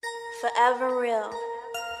Forever real.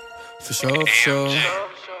 For sure, for sure.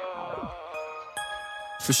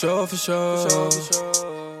 For sure, for sure.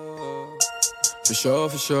 For sure,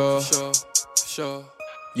 for sure. For sure.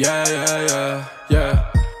 Yeah, yeah, yeah,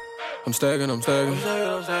 yeah. I'm stacking.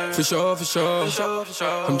 For sure, for sure.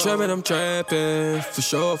 I'm trapping. For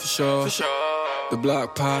sure, for sure. The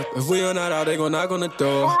block pop. If we are not out, they gon' knock on the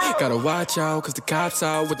door. Gotta watch out, cause the cops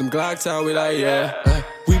out with them Glocks out. We like, yeah.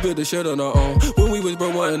 We built the shit on our own. When we was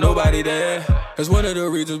broke, wasn't nobody there. That's one of the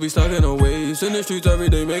reasons we stuck in our ways. In the streets every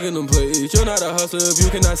day making them plays. You're not a hustler if you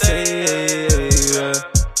cannot say, yeah.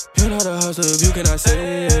 You're not a hustler if you cannot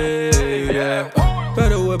say, yeah.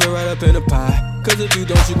 Better whip it right up in the pot. Cause if you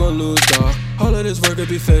don't, you gon' lose, dog. All of this work could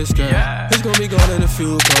be fixed, girl. It's gon' be gone in a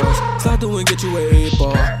few calls. Slide through and get you an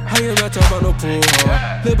 8-ball. I ain't not talking about no pool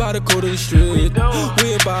hall. Live by the code of the street.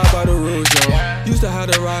 We ain't by the rules, y'all. Used to have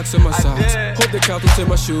the rocks in my socks. Hope the cops would take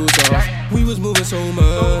my shoes off. We was moving so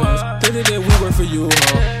much. Then we work for you,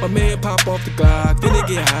 huh? My man pop off the Glock. Then it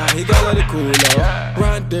get high, he got let it cool off.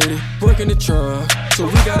 Ride dirty, work in the trunk. So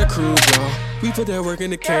we got a cruise, y'all. We put that work in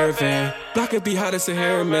the caravan. Block it be hot as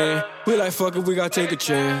Sahara, man. We like, fuck it, we gotta take a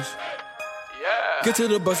chance. Get to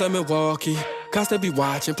the bus at Milwaukee. Costa be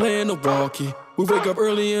watching, playing the walkie. We wake up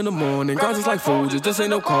early in the morning. Grind just like food, just this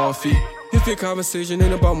ain't no coffee. If your conversation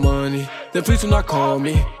ain't about money, then please do not call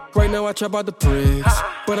me. Right now I trap out the bricks,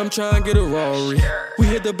 but I'm trying to get a Rory. We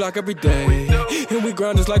hit the block every day, and we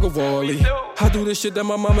grind just like a Wally. I do the shit that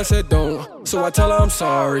my mama said don't, so I tell her I'm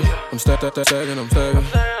sorry. I'm stacking.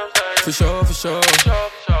 For sure, for sure.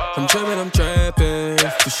 I'm trapping.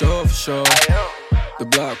 For sure. The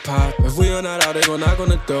block pop. If we are not out, they gon' knock on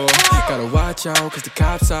the door. Gotta watch out, cause the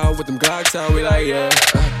cops out with them Glocks out. We like, yeah.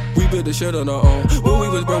 We built the shit on our own. When we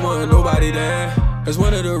was broke, wasn't nobody there. That's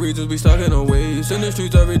one of the reasons we stuck in our ways. In the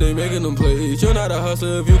streets every day making them plays. You're not a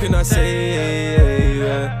hustler if you cannot say,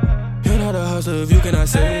 yeah. You're not a hustler if you cannot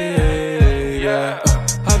say, yeah.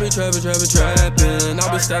 I been trapping. I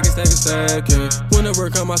been stacking. When the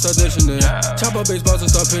work come, I start dishing it. Chop up baseballs and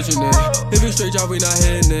start pitching it. If it's straight job, we not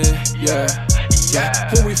hitting it. Yeah.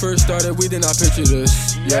 When we first started, we did not picture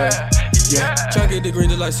this. Yeah. Try get the green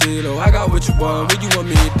just like CeeLo. I got what you want, what you want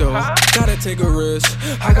me though. Gotta take a risk.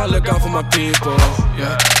 I gotta look out for my people.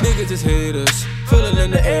 Yeah. Niggas is haters. Feel it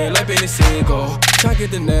in the air like Benny Siegel. Try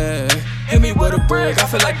get the net. Hit me with a brick, I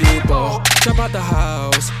feel like Debo. Jump out the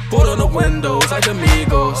house, board on the windows like the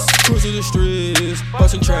Migos. Cruise through the streets,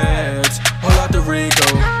 bustin' traps, all out the Rico.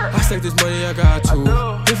 I stack this money, I got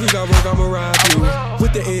to. If you got work, I'ma ride through.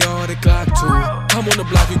 With the AR, the Glock too. I'm on the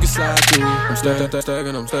block, you can slide through. I'm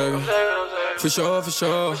stacking. For sure.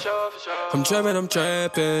 I'm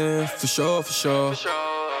trapping. For sure.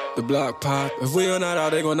 The block pop. If we are not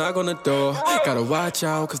out, they gon' knock on the door. Gotta watch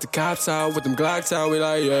out, cause the cops out with them Glocks out. We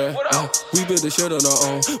like, yeah. We built the shit on our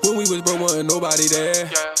own. When we was broke, wasn't nobody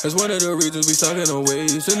there. That's one of the reasons we stuck in our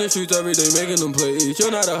ways. In the streets every day making them plays.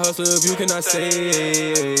 You're not a hustler if you cannot say,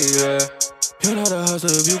 yeah. You're not a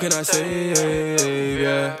hustler if you cannot say,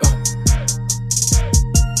 yeah.